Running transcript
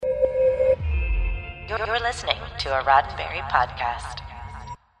You're listening to a Roddenberry podcast.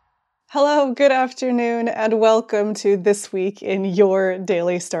 Hello, good afternoon, and welcome to This Week in Your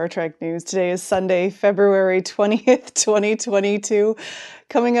Daily Star Trek News. Today is Sunday, February 20th, 2022.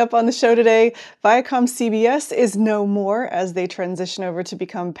 Coming up on the show today, Viacom CBS is no more as they transition over to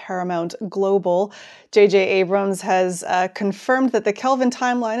become Paramount Global. J.J. Abrams has confirmed that the Kelvin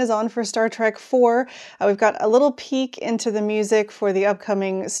timeline is on for Star Trek 4. We've got a little peek into the music for the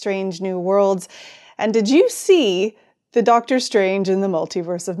upcoming Strange New Worlds. And did you see the Doctor Strange in the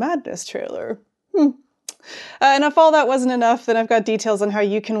Multiverse of Madness trailer? And if all that wasn't enough, then I've got details on how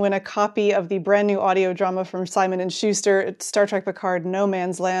you can win a copy of the brand new audio drama from Simon & Schuster, Star Trek Picard No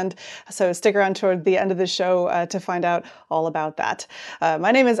Man's Land. So stick around toward the end of the show to find out all about that.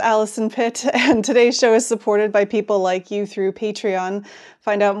 My name is Allison Pitt, and today's show is supported by people like you through Patreon.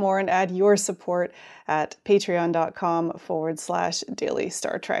 Find out more and add your support at patreon.com/Daily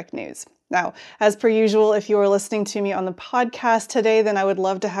Star Trek News. Now, as per usual, if you are listening to me on the podcast today, then I would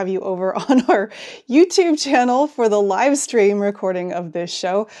love to have you over on our YouTube channel for the live stream recording of this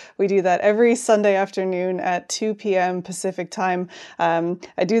show. We do that every Sunday afternoon at 2 p.m. Pacific time. I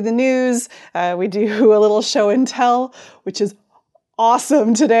do the news. We do a little show and tell, which is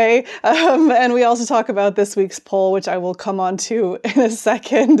awesome today. And we also talk about this week's poll, which I will come on to in a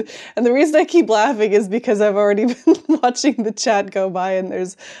second. And the reason I keep laughing is because I've already been watching the chat go by and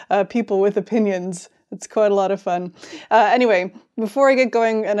there's people with opinions. It's quite a lot of fun. Anyway, before I get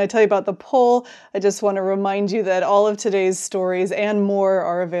going and I tell you about the poll, I just want to remind you that all of today's stories and more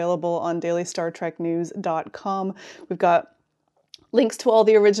are available on dailystartreknews.com. We've got links to all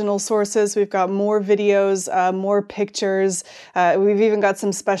the original sources. We've got more videos, more pictures. We've even got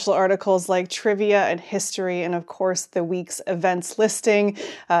some special articles like trivia and history, and of course the week's events listing.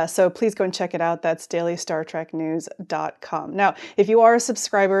 So please go and check it out. That's dailystartreknews.com. Now, if you are a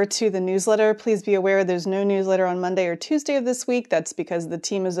subscriber to the newsletter, please be aware there's no newsletter on Monday or Tuesday of this week. That's because the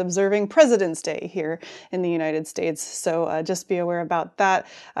team is observing President's Day here in the United States. So just be aware about that.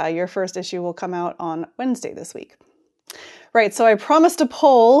 Your first issue will come out on Wednesday this week. Right, so I promised a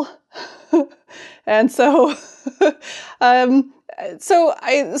poll, and so,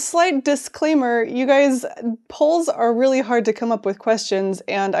 slight disclaimer, you guys, polls are really hard to come up with questions,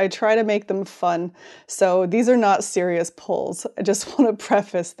 and I try to make them fun, so these are not serious polls. I just want to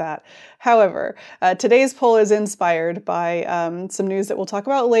preface that. However, today's poll is inspired by some news that we'll talk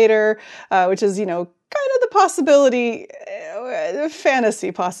about later, which is, kind of the possibility,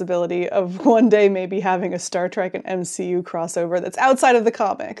 fantasy possibility of one day maybe having a Star Trek and MCU crossover that's outside of the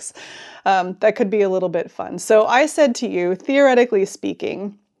comics. That could be a little bit fun. So I said to you, theoretically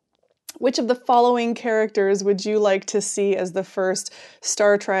speaking, which of the following characters would you like to see as the first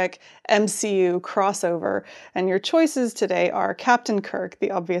Star Trek MCU crossover? And your choices today are Captain Kirk,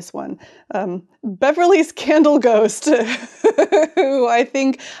 the obvious one, Beverly's Candle Ghost, who I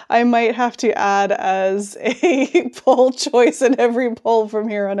think I might have to add as a poll choice in every poll from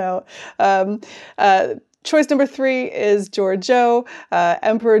here on out. Choice number 3 is Georgiou,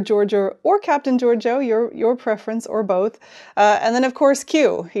 Emperor Georgiou or Captain Georgiou, your preference, or both. And then of course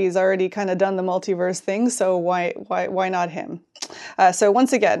Q. He's already kind of done the multiverse thing, so why not him? So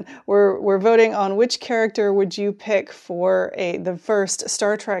once again, we're voting on which character would you pick for the first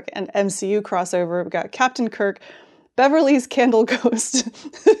Star Trek and MCU crossover. We've got Captain Kirk, Beverly's Candle Ghost,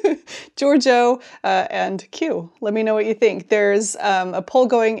 Georgiou, and Q. Let me know what you think. There's a poll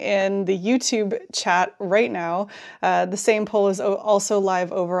going in the YouTube chat right now. The same poll is also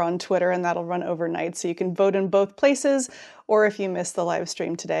live over on Twitter, and that'll run overnight. So you can vote in both places, or if you missed the live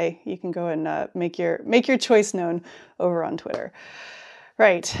stream today, you can go and make your choice known over on Twitter.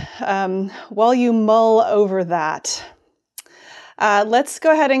 Right. While you mull over that, let's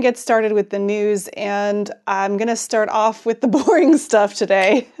go ahead and get started with the news, and I'm going to start off with the boring stuff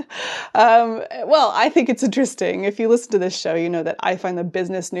today. Well, I think it's interesting. If you listen to this show, you know that I find the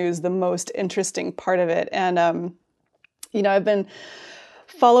business news the most interesting part of it. And, I've been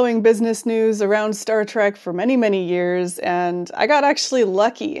following business news around Star Trek for many, many years, and I got actually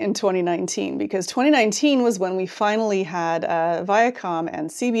lucky in 2019 because 2019 was when we finally had Viacom and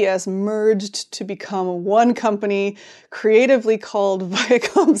CBS merged to become one company, creatively called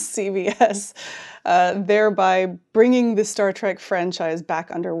Viacom CBS, thereby bringing the Star Trek franchise back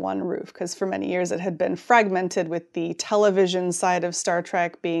under one roof, because for many years it had been fragmented, with the television side of Star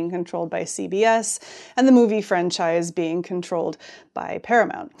Trek being controlled by CBS and the movie franchise being controlled by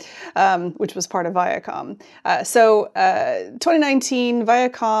Paramount, which was part of Viacom. So 2019,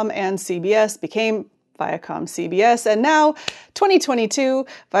 Viacom and CBS became Viacom CBS, and now 2022,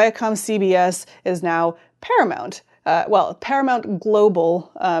 Viacom CBS is now Paramount Paramount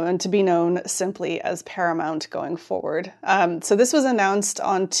Global, and to be known simply as Paramount going forward. So this was announced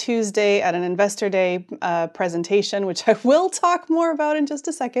on Tuesday at an Investor Day presentation, which I will talk more about in just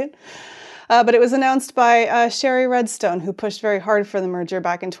a second. But it was announced by Sherry Redstone, who pushed very hard for the merger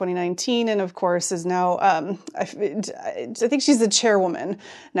back in 2019, and of course is now, I think she's the chairwoman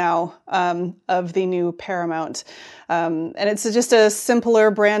now of the new Paramount. And it's just a simpler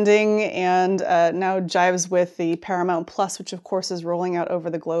branding and now jives with the Paramount Plus, which of course is rolling out over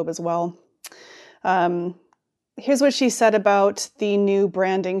the globe as well. Here's what she said about the new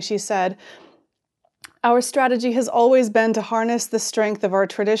branding. She said, "Our strategy has always been to harness the strength of our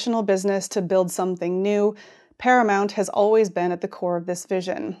traditional business to build something new. Paramount has always been at the core of this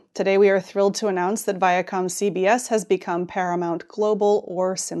vision. Today, we are thrilled to announce that Viacom CBS has become Paramount Global,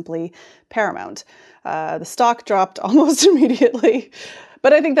 or simply Paramount." The stock dropped almost immediately,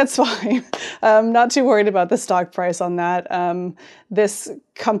 but I think that's fine. I'm not too worried about the stock price on that. This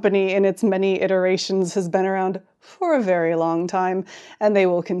company, in its many iterations, has been around for a very long time, and they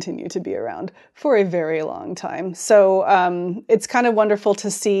will continue to be around for a very long time. So it's kind of wonderful to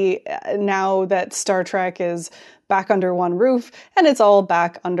see now that Star Trek is back under one roof, and it's all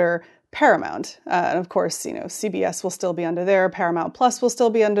back under Paramount. And of course, CBS will still be under there, Paramount Plus will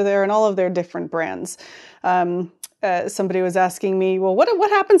still be under there, and all of their different brands. Somebody was asking me, well, what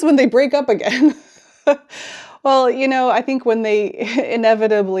happens when they break up again? Well, I think when they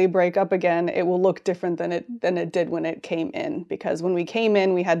inevitably break up again, it will look different than it did when it came in. Because when we came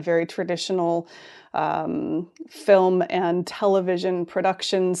in, we had very traditional film and television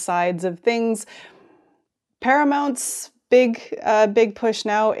production sides of things. Paramount's big push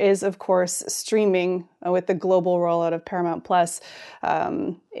now is, of course, streaming with the global rollout of Paramount Plus.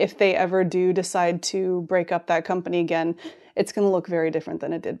 If they ever do decide to break up that company again, it's going to look very different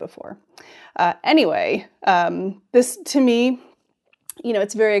than it did before. Anyway, this to me,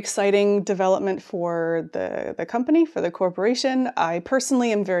 it's a very exciting development for the company, for the corporation. I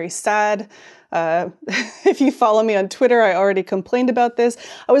personally am very sad. If you follow me on Twitter, I already complained about this.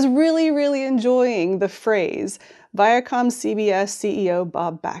 I was really, really enjoying the phrase Viacom CBS CEO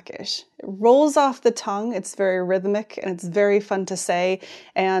Bob Bakish. It rolls off the tongue, it's very rhythmic, and it's very fun to say,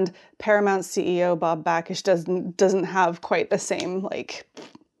 and Paramount CEO Bob Bakish doesn't have quite the same,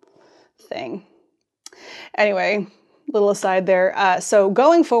 thing. Anyway, little aside there. So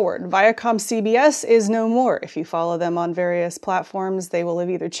going forward, Viacom CBS is no more. If you follow them on various platforms, they will have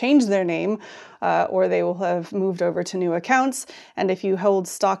either changed their name or they will have moved over to new accounts. And if you hold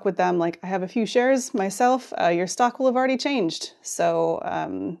stock with them, like I have a few shares myself, your stock will have already changed. So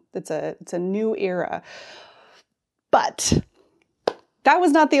it's a new era. But that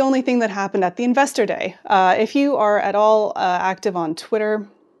was not the only thing that happened at the Investor Day. If you are at all active on Twitter,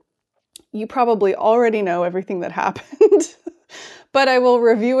 you probably already know everything that happened, but I will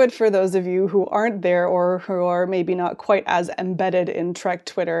review it for those of you who aren't there or who are maybe not quite as embedded in Trek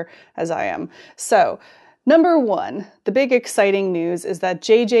Twitter as I am. So, number one, the big exciting news is that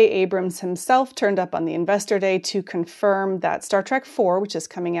J.J. Abrams himself turned up on the Investor Day to confirm that Star Trek IV, which is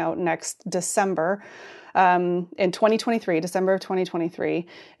coming out next December, in 2023, December of 2023,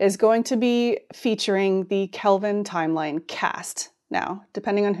 is going to be featuring the Kelvin timeline cast. Now,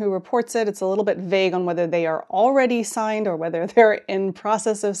 depending on who reports it, it's a little bit vague on whether they are already signed or whether they're in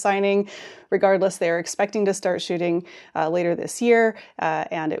process of signing. Regardless, they are expecting to start shooting later this year,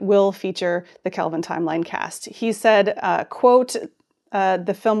 and it will feature the Kelvin timeline cast. He said, quote,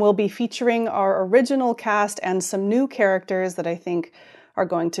 the film will be featuring our original cast and some new characters that I think are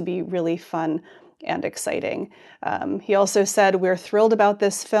going to be really fun and exciting. He also said, we're thrilled about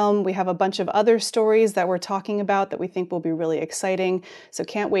this film. We have a bunch of other stories that we're talking about that we think will be really exciting. So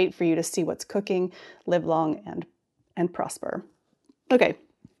can't wait for you to see what's cooking. Live long and prosper. Okay,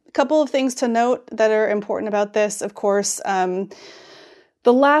 a couple of things to note that are important about this. Of course,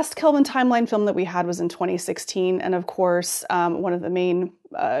 the last Kelvin timeline film that we had was in 2016. And of course, one of the main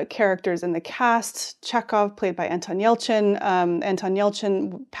characters in the cast, Chekhov, played by Anton Yelchin. Anton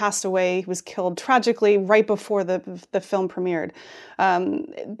Yelchin passed away. He was killed tragically right before the film premiered.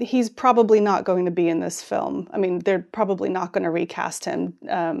 He's probably not going to be in this film. I mean, they're probably not going to recast him.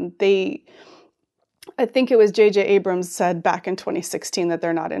 I think it was J.J. Abrams said back in 2016 that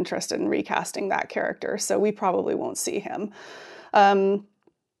they're not interested in recasting that character. So we probably won't see him.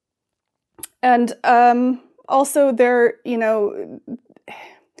 Also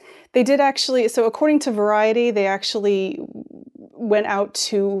they did actually, so according to Variety, they actually went out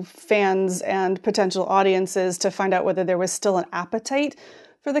to fans and potential audiences to find out whether there was still an appetite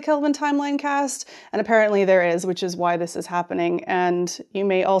for the Kelvin timeline cast. And apparently there is, which is why this is happening. And you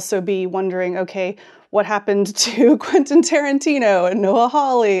may also be wondering, okay, what happened to Quentin Tarantino and Noah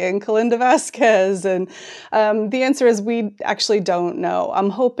Hawley and Kalinda Vasquez? And the answer is we actually don't know. I'm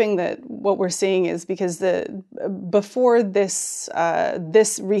hoping that what we're seeing is because before this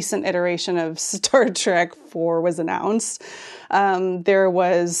recent iteration of Star Trek 4 was announced, there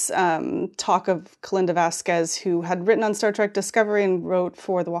was talk of Kalinda Vasquez, who had written on Star Trek Discovery and wrote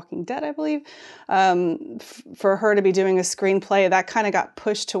for The Walking Dead, I believe, for her to be doing a screenplay. That kind of got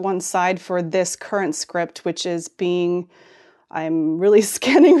pushed to one side for this current script, which is I'm really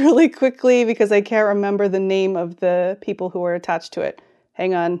scanning really quickly because I can't remember the name of the people who are attached to it.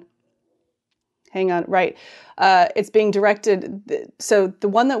 Hang on. Right. It's being directed. So the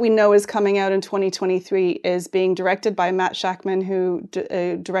one that we know is coming out in 2023 is being directed by Matt Shakman, who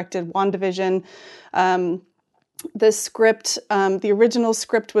directed WandaVision. The script, the original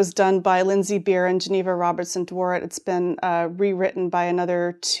script was done by Lindsay Beer and Geneva Robertson Dworet. It's been rewritten by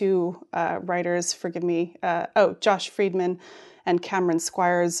another two writers, forgive me. Josh Friedman and Cameron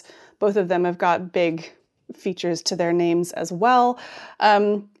Squires. Both of them have got big features to their names as well.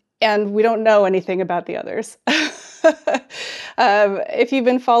 And we don't know anything about the others. If you've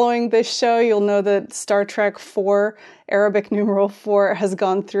been following this show, you'll know that Star Trek 4, Arabic numeral 4, has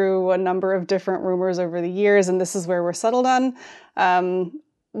gone through a number of different rumors over the years, and this is where we're settled on.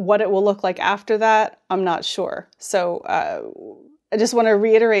 What it will look like after that, I'm not sure. So I just want to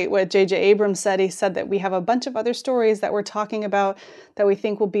reiterate what J.J. Abrams said. He said that we have a bunch of other stories that we're talking about that we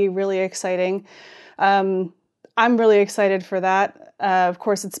think will be really exciting. I'm really excited for that. Of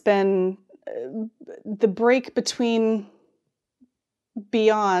course, it's been the break between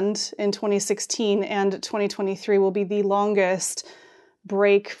Beyond in 2016 and 2023 will be the longest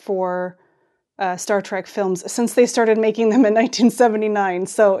break for Star Trek films since they started making them in 1979.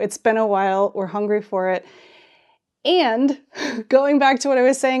 So it's been a while. We're hungry for it. And going back to what I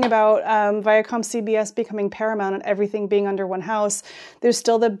was saying about Viacom CBS becoming Paramount and everything being under one house, there's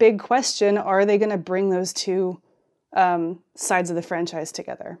still the big question, are they going to bring those two sides of the franchise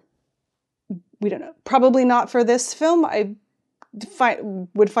together? We don't know. Probably not for this film. I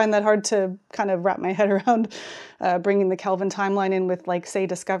would find that hard to kind of wrap my head around bringing the Kelvin timeline in with, like, say,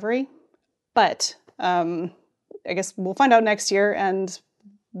 Discovery. But I guess we'll find out next year, and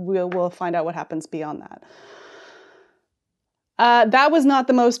we'll find out what happens beyond that. That was not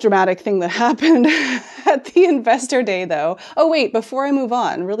the most dramatic thing that happened at the Investor Day, though. Oh, wait, before I move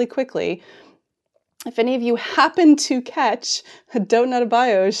on, really quickly, if any of you happen to catch a Don't Know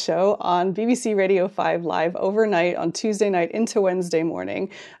Bio's show on BBC Radio 5 live overnight on Tuesday night into Wednesday morning,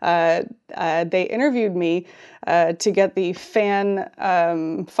 they interviewed me to get the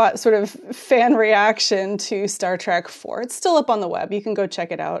sort of fan reaction to Star Trek 4. It's still up on the web. You can go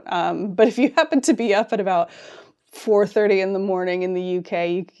check it out. But if you happen to be up at about 4:30 in the morning in the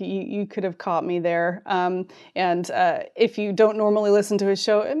UK, you could have caught me there. And if you don't normally listen to his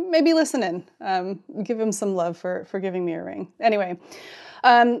show, maybe listen in. Give him some love for giving me a ring. Anyway,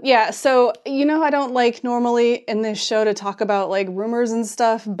 so I don't like normally in this show to talk about like rumors and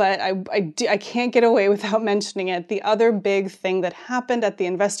stuff, but I can't get away without mentioning it. The other big thing that happened at the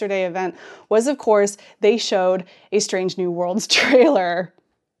Investor Day event was, of course, they showed a Strange New Worlds trailer.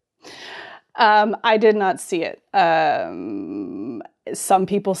 I did not see it. Some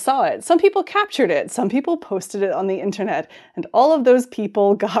people saw it. Some people captured it. Some people posted it on the internet. And all of those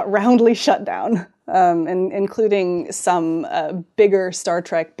people got roundly shut down, and including some bigger Star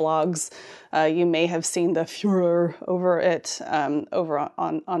Trek blogs. You may have seen the furor over it over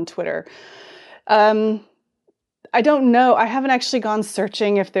on Twitter. I don't know. I haven't actually gone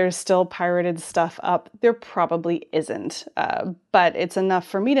searching if there's still pirated stuff up. There probably isn't. But it's enough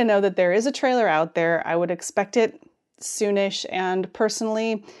for me to know that there is a trailer out there. I would expect it soonish. And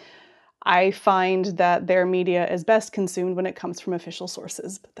personally, I find that their media is best consumed when it comes from official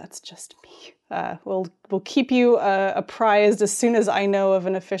sources. But that's just me. We'll keep you apprised as soon as I know of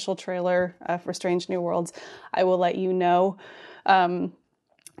an official trailer for Strange New Worlds. I will let you know.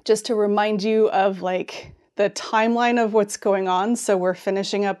 Just to remind you of the timeline of what's going on. So we're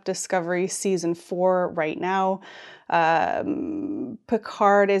finishing up Discovery Season 4 right now.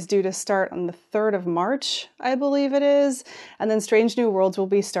 Picard is due to start on the 3rd of March, I believe it is. And then Strange New Worlds will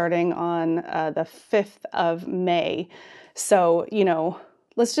be starting on the 5th of May. So,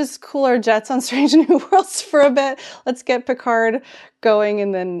 let's just cool our jets on Strange New Worlds for a bit. Let's get Picard going,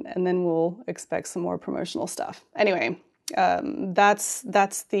 and then we'll expect some more promotional stuff. Anyway, that's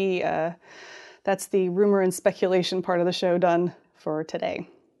the rumor and speculation part of the show done for today.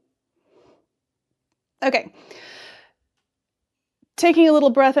 Okay. taking a little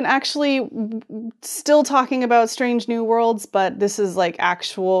breath and actually still talking about Strange New Worlds, but this is like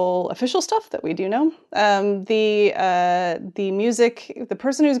actual official stuff that we do know. The music, the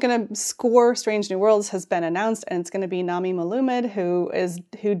person who's going to score Strange New Worlds has been announced, and it's going to be Nami Malumid,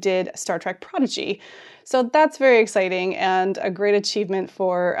 who did Star Trek Prodigy. So that's very exciting and a great achievement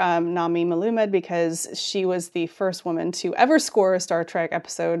for Nami Malumid, because she was the first woman to ever score a Star Trek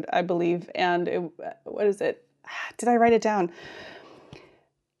episode, I believe. And what is it? Did I write it down?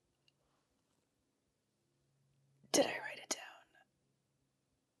 Did I write it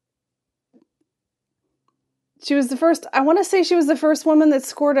down? She was the first, I want to say she was the first woman that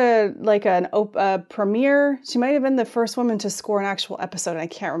scored a premiere. She might have been the first woman to score an actual episode. I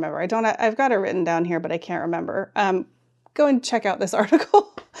can't remember. I've got it written down here, but I can't remember. Go and check out this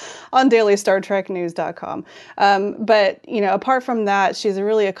article on dailystartreknews.com. But, apart from that, she's a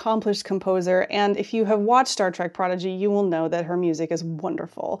really accomplished composer. And if you have watched Star Trek Prodigy, you will know that her music is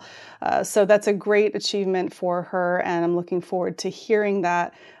wonderful. So that's a great achievement for her. And I'm looking forward to hearing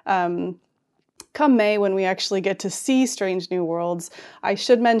that come May, when we actually get to see Strange New Worlds. I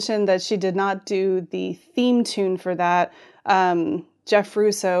should mention that she did not do the theme tune for that. Jeff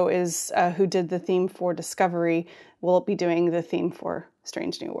Russo is who did the theme for Discovery, will be doing the theme for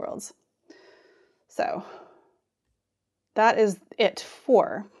Strange New Worlds. So that is it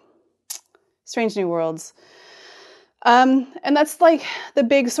for Strange New Worlds. And that's like the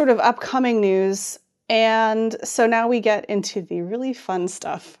big sort of upcoming news. And so now we get into the really fun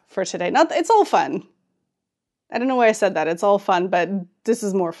stuff for today. It's all fun. I don't know why I said that. It's all fun, but this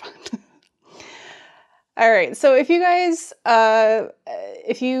is more fun. All right. So if you guys,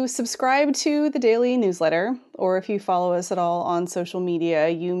 if you subscribe to the daily newsletter, or if you follow us at all on social media,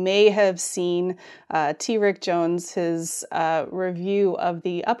 you may have seen T. Rick Jones, his review of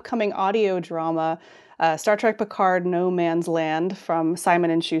the upcoming audio drama, Star Trek Picard: No Man's Land from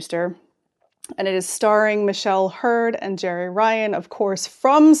Simon & Schuster. And it is starring Michelle Hurd and Jerry Ryan, of course,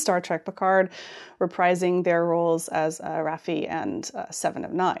 from Star Trek Picard, reprising their roles as Raffi and Seven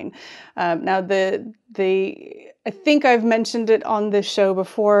of Nine. Now, I think I've mentioned it on this show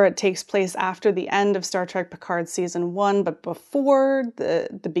before. It takes place after the end of Star Trek Picard Season 1, but before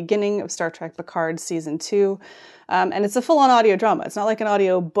the beginning of Star Trek Picard Season 2. And it's a full-on audio drama. It's not like an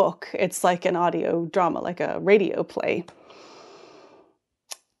audio book. It's like an audio drama, like a radio play.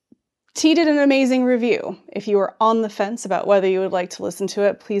 T did an amazing review. If you are on the fence about whether you would like to listen to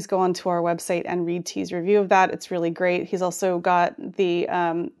it, please go onto our website and read T's review of that. It's really great. He's also got the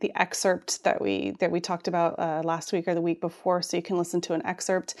excerpt that we talked about last week or the week before, so you can listen to an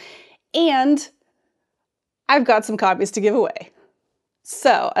excerpt. And I've got some copies to give away.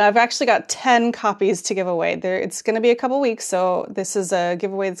 So I've actually got 10 copies to give away. It's going to be a couple weeks, so this is a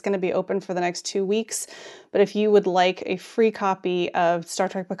giveaway that's going to be open for the next 2 weeks. But if you would like a free copy of Star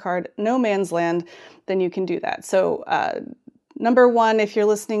Trek Picard: No Man's Land, then you can do that. So number one, if you're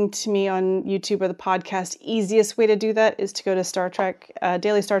listening to me on YouTube or the podcast, easiest way to do that is to go to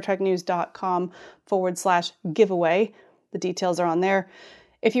dailystartreknews.com/giveaway. The details are on there.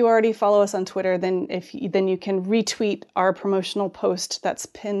 If you already follow us on Twitter, then you can retweet our promotional post that's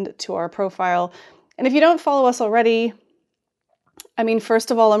pinned to our profile. And if you don't follow us already, I mean,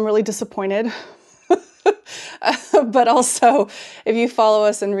 first of all, I'm really disappointed. But also, if you follow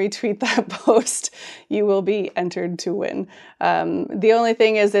us and retweet that post, you will be entered to win. The only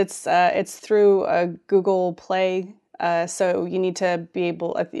thing is it's through a Google Play. So you need to be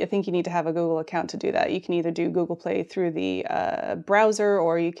able, I think you need to have a Google account to do that. You can either do Google Play through the browser,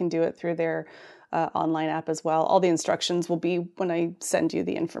 or you can do it through their online app as well. All the instructions will be when I send you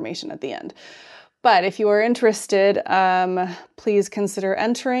the information at the end. But if you are interested, please consider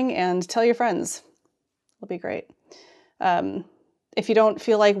entering and tell your friends. It'll be great. If you don't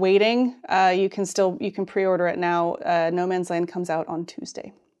feel like waiting, you can pre-order it now. No Man's Land comes out on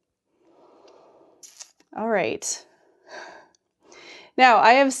Tuesday. All right. Now,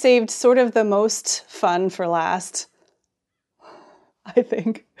 I have saved sort of the most fun for last, I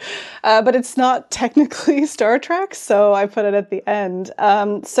think. But it's not technically Star Trek, so I put it at the end.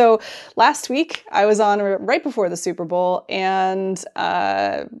 So last week, I was on right before the Super Bowl, and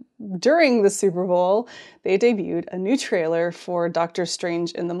during the Super Bowl, they debuted a new trailer for Doctor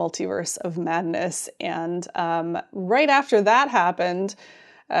Strange in the Multiverse of Madness. And right after that happened,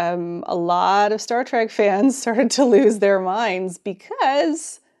 a lot of Star Trek fans started to lose their minds,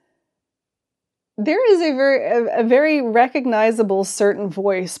 because there is a very recognizable certain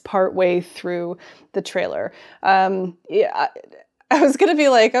voice partway through the trailer. I was gonna be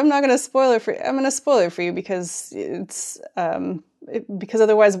like, I'm not gonna spoil it for you. I'm gonna spoil it for you because because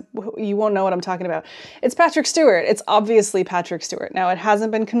otherwise you won't know what I'm talking about. It's Patrick Stewart. It's obviously Patrick Stewart. Now, it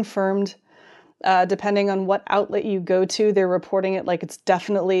hasn't been confirmed. Depending on what outlet you go to, they're reporting it like it's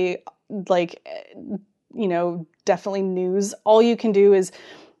definitely definitely news. All you can do is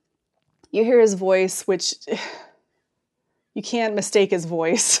you hear his voice, which you can't mistake his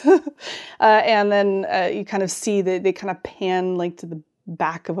voice. And then you kind of see that they kind of pan like to the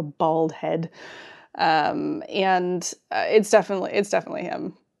back of a bald head. And it's definitely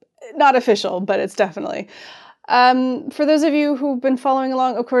him. Not official, but it's definitely. For those of you who've been following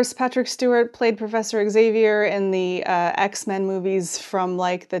along, of course, Patrick Stewart played Professor Xavier in the X-Men movies from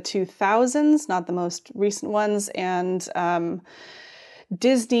like the 2000s, not the most recent ones. And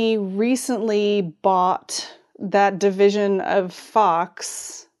Disney recently bought that division of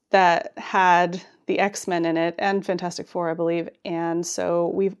Fox that had the X-Men in it and Fantastic Four, I believe. And so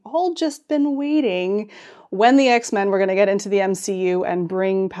we've all just been waiting when the X-Men were going to get into the MCU and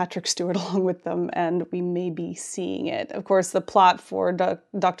bring Patrick Stewart along with them, and we may be seeing it. Of course, the plot for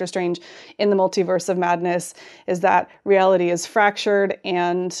Doctor Strange in the Multiverse of Madness is that reality is fractured,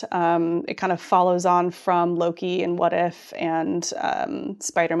 and it kind of follows on from Loki and What If and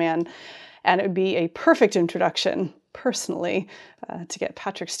Spider-Man, and it would be a perfect introduction, personally, to get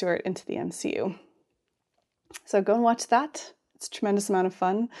Patrick Stewart into the MCU. So go and watch that. It's a tremendous amount of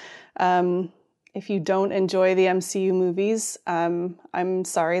fun. If you don't enjoy the MCU movies, I'm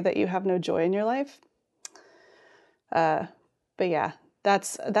sorry that you have no joy in your life. But yeah,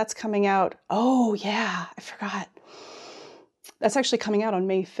 that's coming out. Oh yeah, I forgot. That's actually coming out on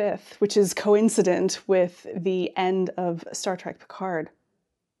May 5th, which is coincident with the end of Star Trek Picard.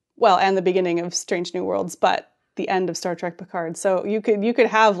 Well, and the beginning of Strange New Worlds, but the end of Star Trek Picard. So you could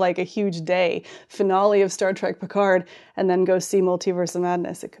have like a huge day, finale of Star Trek Picard, and then go see Multiverse of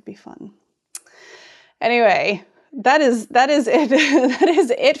Madness. It could be fun. Anyway, that is it. That is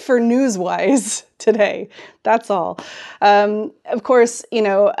it for news-wise today. That's all. Of course,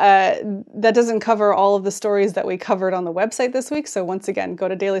 that doesn't cover all of the stories that we covered on the website this week. So once again, go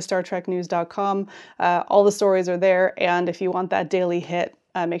to dailystartreknews.com. All the stories are there. And if you want that daily hit,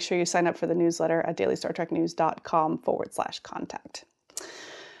 make sure you sign up for the newsletter at dailystartreknews.com/contact.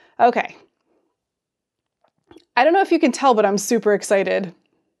 Okay. I don't know if you can tell, but I'm super excited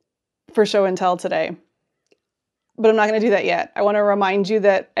for show and tell today. But I'm not going to do that yet. I want to remind you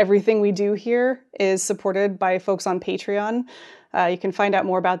that everything we do here is supported by folks on Patreon. You can find out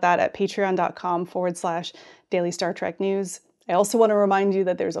more about that at patreon.com/Daily Star Trek News. I also want to remind you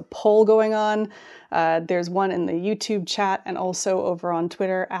that there's a poll going on. There's one in the YouTube chat and also over on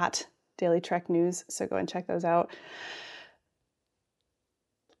Twitter at Daily Trek News. So go and check those out.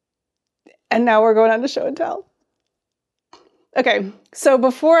 And now we're going on to show and tell. Okay, so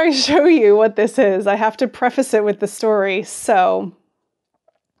before I show you what this is, I have to preface it with the story. So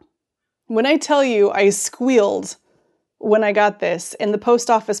when I tell you I squealed when I got this in the post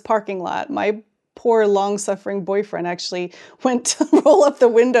office parking lot, my poor long-suffering boyfriend actually went to roll up the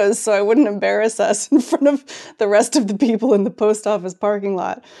windows so I wouldn't embarrass us in front of the rest of the people in the post office parking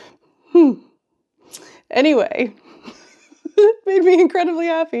lot. Anyway, it made me incredibly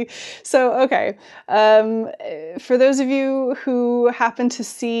happy. So, okay. For those of you who happened to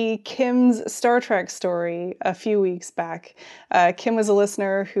see Kim's Star Trek story a few weeks back, Kim was a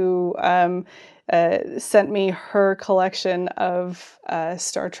listener who sent me her collection of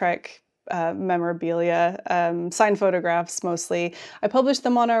Star Trek memorabilia, signed photographs mostly. I published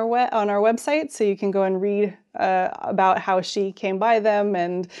them on our website, so you can go and read about how she came by them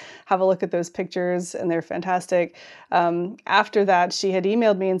and have a look at those pictures, and they're fantastic. After that, she had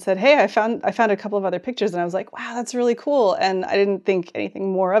emailed me and said, "Hey, I found a couple of other pictures," and I was like, "Wow, that's really cool," and I didn't think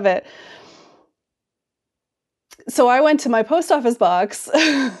anything more of it. So I went to my post office box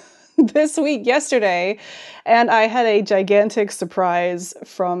yesterday, and I had a gigantic surprise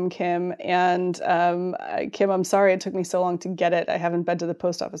from Kim. And Kim, I'm sorry it took me so long to get it. I haven't been to the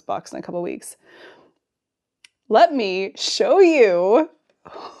post office box in a couple of weeks. Let me show you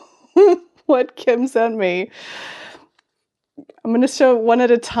what Kim sent me. I'm going to show one at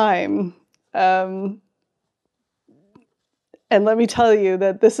a time. And let me tell you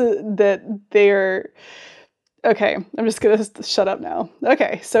that they're... Okay, I'm just going to shut up now.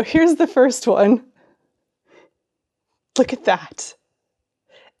 Okay, so here's the first one. Look at that.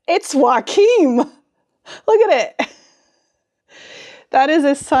 It's Joaquin. Look at it. That is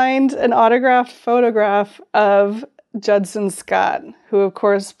a signed and autographed photograph of Judson Scott, who of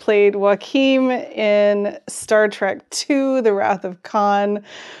course played Joaquin in Star Trek II, The Wrath of Khan.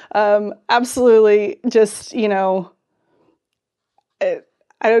 Absolutely just,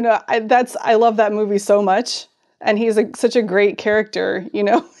 I don't know. I love that movie so much. And he's such a great character, you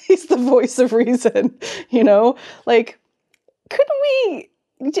know? He's the voice of reason, you know? Like, couldn't we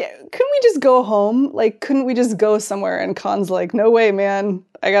just go home? Like, couldn't we just go somewhere? And Khan's like, no way, man.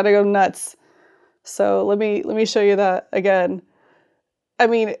 I gotta go nuts. So let me show you that again. I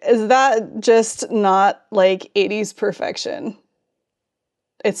mean, is that just not like 80s perfection?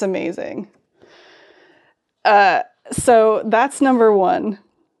 It's amazing. So that's number one.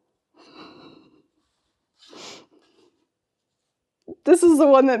 This is the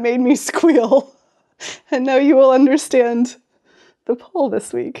one that made me squeal. And now you will understand the poll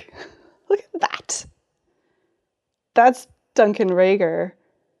this week. Look at that. That's Duncan Rager.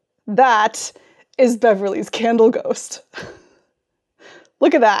 That is Beverly's Candle Ghost.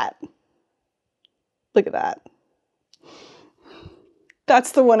 Look at that. Look at that.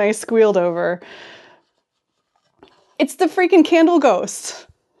 That's the one I squealed over. It's the freaking Candle Ghost.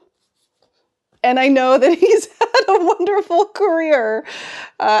 And I know that he's had a wonderful career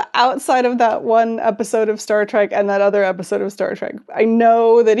outside of that one episode of Star Trek and that other episode of Star Trek. I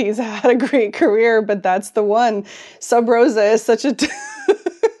know that he's had a great career, but that's the one. Sub Rosa is such a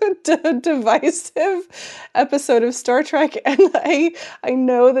divisive episode of Star Trek, and I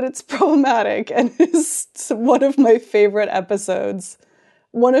know that it's problematic, and it's one of my favorite episodes.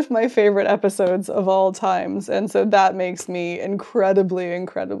 One of my favorite episodes of all times. And so that makes me incredibly,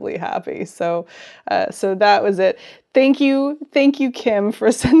 incredibly happy. So that was it. Thank you, Kim,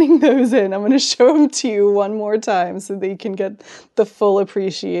 for sending those in. I'm going to show them to you one more time so that you can get the full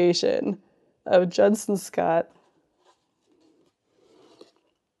appreciation of Judson Scott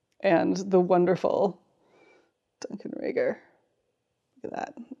and the wonderful Duncan Rager. Look at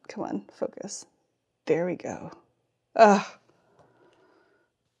that. Come on, focus. There we go.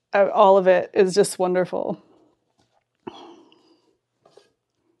 All of it is just wonderful.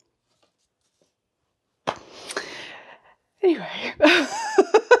 Anyway,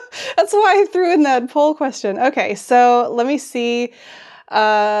 that's why I threw in that poll question. Okay, so let me see.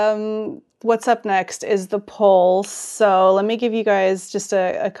 What's up next is the poll. So let me give you guys just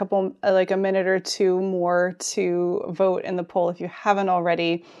a couple, like a minute or two more to vote in the poll if you haven't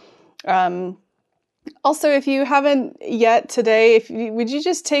already. Also, if you haven't yet today, would you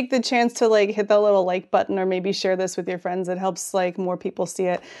just take the chance to like hit that little like button or maybe share this with your friends? It helps like more people see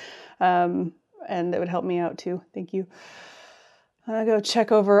it. And it would help me out too. Thank you. I'm gonna go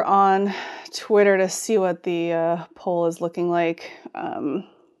check over on Twitter to see what the poll is looking like.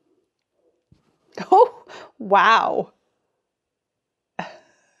 Oh, wow.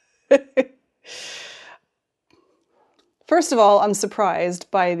 First of all, I'm surprised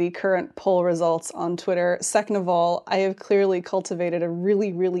by the current poll results on Twitter. Second of all, I have clearly cultivated a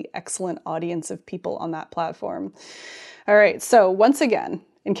really, really excellent audience of people on that platform. All right, so once again,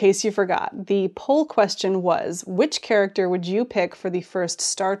 in case you forgot, the poll question was, which character would you pick for the first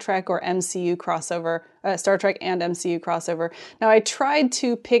Star Trek or MCU crossover, Star Trek and MCU crossover? Now, I tried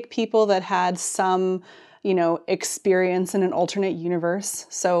to pick people that had some experience in an alternate universe.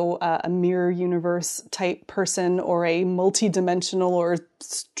 So a mirror universe type person or a multi-dimensional or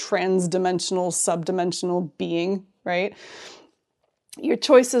trans-dimensional, sub-dimensional being, right? Your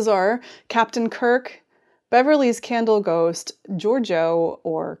choices are Captain Kirk, Beverly's Candle Ghost, Georgiou,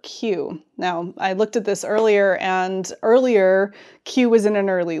 or Q. Now, I looked at this earlier, and earlier Q was in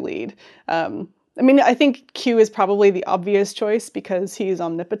an early lead. I think Q is probably the obvious choice because he's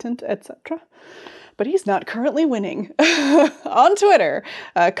omnipotent, etc. But he's not currently winning on Twitter.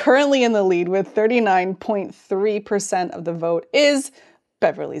 Currently in the lead with 39.3% of the vote is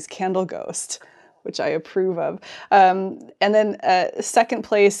Beverly's Candle Ghost, which I approve of. And then second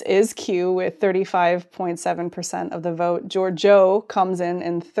place is Q with 35.7% of the vote. Georgiou comes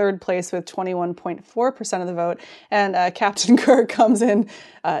in third place with 21.4% of the vote. And Captain Kirk comes in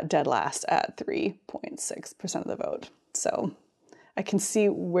dead last at 3.6% of the vote. So I can see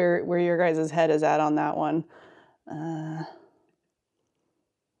where your guys' head is at on that one.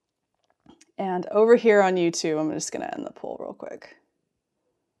 And over here on YouTube, I'm just going to end the poll real quick.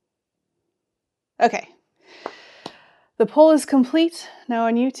 Okay. The poll is complete now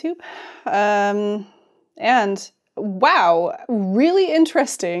on YouTube. And wow, really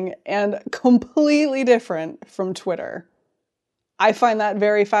interesting and completely different from Twitter. I find that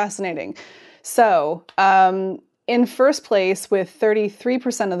very fascinating. So, in first place with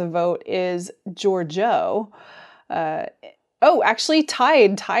 33% of the vote is Georgiou. Actually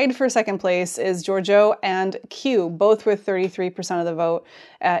tied for second place is Georgiou and Q, both with 33% of the vote.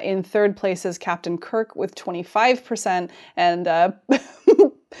 In third place is Captain Kirk with 25%, and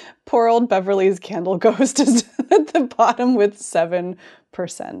Poor old Beverly's Candle Ghost is at the bottom with 7%.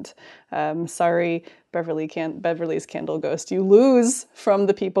 Sorry, Beverly's Candle Ghost. You lose from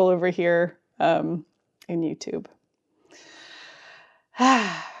the people over here in YouTube.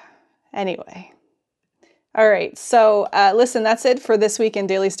 Anyway. All right, so listen, that's it for this week in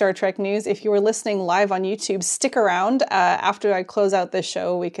Daily Star Trek News. If you were listening live on YouTube, stick around. After I close out this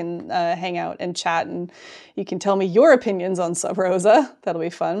show, we can hang out and chat, and you can tell me your opinions on Sub Rosa. That'll be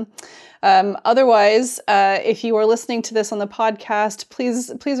fun. Otherwise, if you are listening to this on the podcast,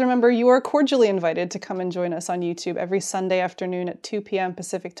 please remember you are cordially invited to come and join us on YouTube every Sunday afternoon at 2 p.m.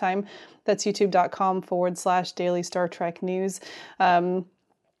 Pacific time. That's youtube.com/Daily Star Trek News.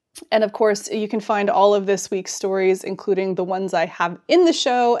 And of course, you can find all of this week's stories, including the ones I have in the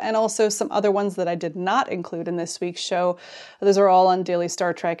show and also some other ones that I did not include in this week's show. Those are all on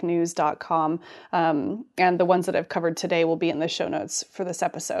dailystartreknews.com. And the ones that I've covered today will be in the show notes for this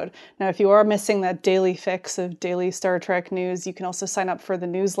episode. Now, if you are missing that daily fix of Daily Star Trek News, you can also sign up for the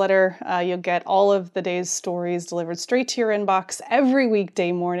newsletter. You'll get all of the day's stories delivered straight to your inbox every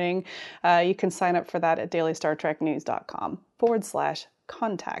weekday morning. You can sign up for that at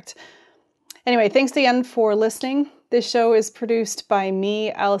dailystartreknews.com/contact. Anyway, thanks again for listening. This show is produced by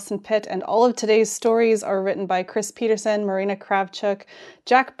me, Allison Pitt, and all of today's stories are written by Chris Peterson, Marina Kravchuk,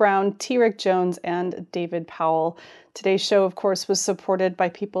 Jack Brown, T. Rick Jones, and David Powell. Today's show, of course, was supported by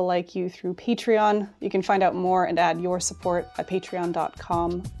people like you through Patreon. You can find out more and add your support at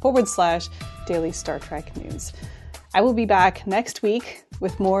patreon.com/Daily Star Trek News. I will be back next week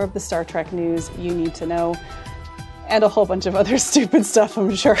with more of the Star Trek news you need to know. And a whole bunch of other stupid stuff,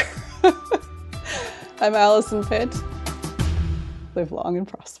 I'm sure. I'm Allison Pitt. Live long and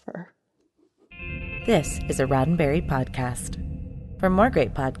prosper. This is a Roddenberry podcast. For more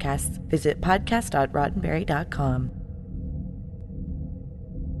great podcasts, visit podcast.roddenberry.com.